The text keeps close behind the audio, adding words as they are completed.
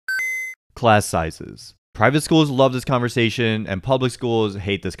class sizes. Private schools love this conversation, and public schools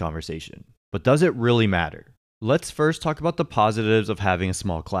hate this conversation. But does it really matter? Let's first talk about the positives of having a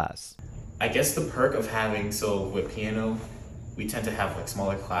small class. I guess the perk of having, so with piano, we tend to have like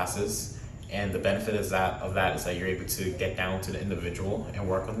smaller classes, and the benefit of that is that you're able to get down to the individual and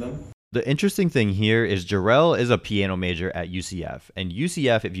work on them. The interesting thing here is Jarrell is a piano major at UCF, and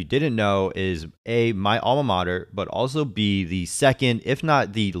UCF, if you didn't know, is A, my alma mater, but also B, the second, if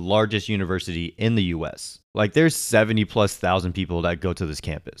not the largest university in the US. Like there's 70 plus thousand people that go to this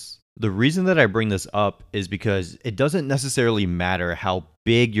campus. The reason that I bring this up is because it doesn't necessarily matter how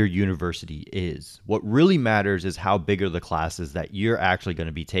big your university is. What really matters is how big are the classes that you're actually going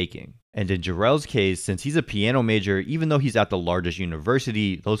to be taking. And in Jarrell's case, since he's a piano major, even though he's at the largest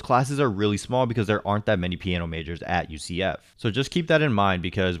university, those classes are really small because there aren't that many piano majors at UCF. So just keep that in mind,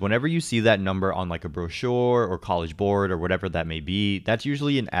 because whenever you see that number on like a brochure or College Board or whatever that may be, that's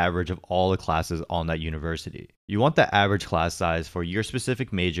usually an average of all the classes on that university. You want the average class size for your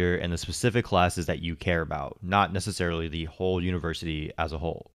specific major and the specific classes that you care about, not necessarily the whole university as a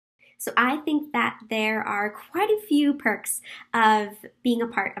whole. So I think that there are quite a few perks of being a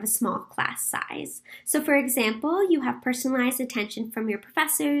part of a small class size. So for example, you have personalized attention from your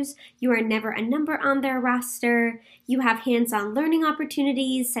professors, you are never a number on their roster, you have hands-on learning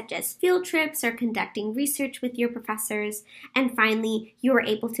opportunities such as field trips or conducting research with your professors, and finally, you are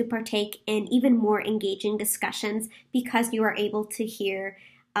able to partake in even more engaging discussions because you are able to hear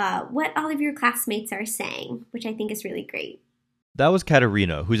what all of your classmates are saying, which I think is really great. That was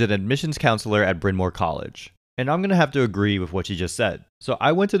Katarina, who's an admissions counselor at Bryn Mawr College. And I'm going to have to agree with what she just said. So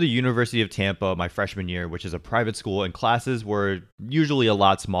I went to the University of Tampa my freshman year, which is a private school, and classes were usually a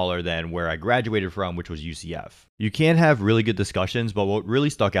lot smaller than where I graduated from, which was UCF. You can have really good discussions, but what really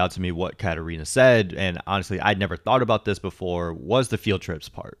stuck out to me, what Katarina said, and honestly, I'd never thought about this before, was the field trips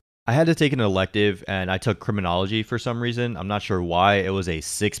part. I had to take an elective and I took criminology for some reason. I'm not sure why. It was a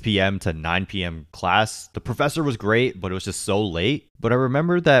 6 p.m. to 9 p.m. class. The professor was great, but it was just so late. But I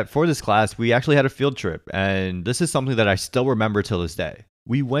remember that for this class, we actually had a field trip, and this is something that I still remember till this day.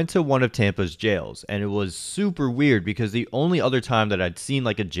 We went to one of Tampa's jails, and it was super weird because the only other time that I'd seen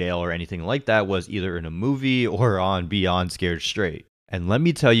like a jail or anything like that was either in a movie or on Beyond Scared Straight. And let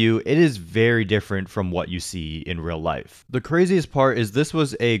me tell you, it is very different from what you see in real life. The craziest part is this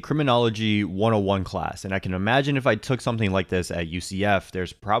was a criminology 101 class, and I can imagine if I took something like this at UCF,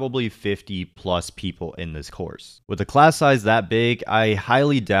 there's probably 50 plus people in this course. With a class size that big, I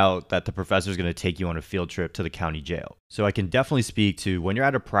highly doubt that the professor is going to take you on a field trip to the county jail. So I can definitely speak to when you're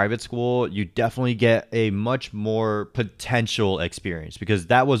at a private school, you definitely get a much more potential experience, because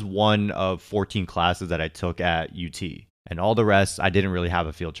that was one of 14 classes that I took at UT. And all the rest, I didn't really have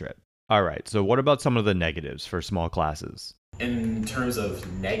a field trip. All right, so what about some of the negatives for small classes? In terms of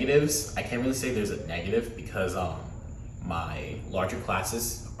negatives, I can't really say there's a negative because my larger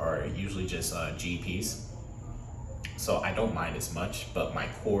classes are usually just GEPs. So I don't mind as much, but my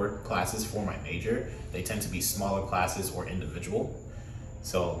core classes for my major, they tend to be smaller classes or individual.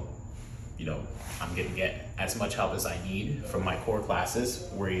 So, I'm gonna get as much help as I need from my core classes,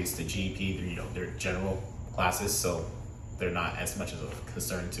 whereas the GEP, they're general classes, so they're not as much of a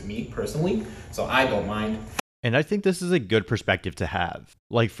concern to me personally, so I don't mind. And I think this is a good perspective to have.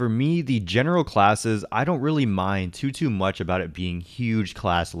 Like for me, the general classes, I don't really mind too much about it being huge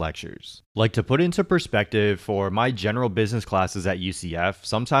class lectures. Like to put into perspective, for my general business classes at UCF,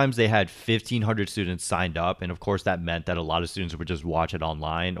 sometimes they had 1,500 students signed up, and of course that meant that a lot of students would just watch it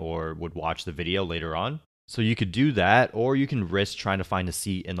online or would watch the video later on. So you could do that, or you can risk trying to find a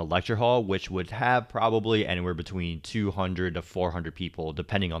seat in the lecture hall, which would have probably anywhere between 200 to 400 people,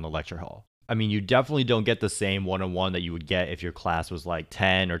 depending on the lecture hall. I mean, you definitely don't get the same one-on-one that you would get if your class was like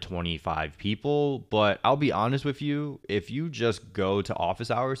 10 or 25 people, but I'll be honest with you, if you just go to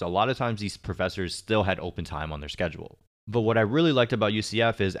office hours, a lot of times these professors still had open time on their schedule. But what I really liked about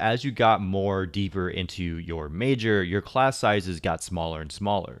UCF is as you got more deeper into your major, your class sizes got smaller and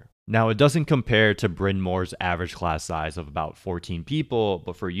smaller. Now, it doesn't compare to Bryn Mawr's average class size of about 14 people,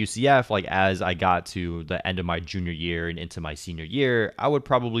 but for UCF, like as I got to the end of my junior year and into my senior year, I would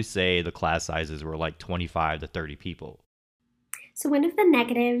probably say the class sizes were like 25 to 30 people. So one of the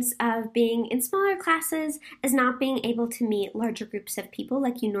negatives of being in smaller classes is not being able to meet larger groups of people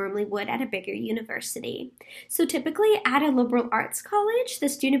like you normally would at a bigger university. So typically at a liberal arts college, the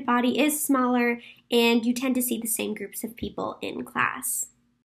student body is smaller and you tend to see the same groups of people in class.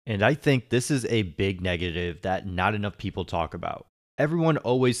 And I think this is a big negative that not enough people talk about. Everyone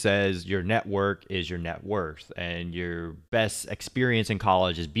always says your network is your net worth, and your best experience in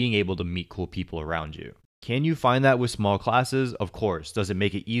college is being able to meet cool people around you. Can you find that with small classes? Of course. Does it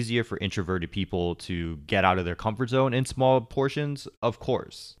make it easier for introverted people to get out of their comfort zone in small portions? Of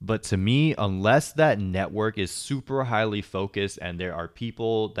course. But to me, unless that network is super highly focused and there are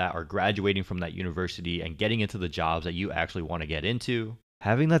people that are graduating from that university and getting into the jobs that you actually want to get into,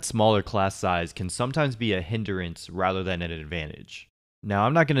 having that smaller class size can sometimes be a hindrance rather than an advantage. Now,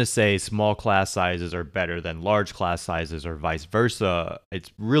 I'm not going to say small class sizes are better than large class sizes or vice versa. It's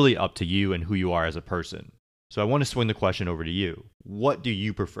really up to you and who you are as a person. So I want to swing the question over to you. What do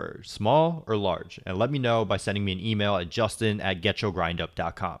you prefer, small or large? And let me know by sending me an email at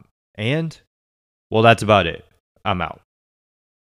justin@getchogrindup.com. And, well, that's about it. I'm out.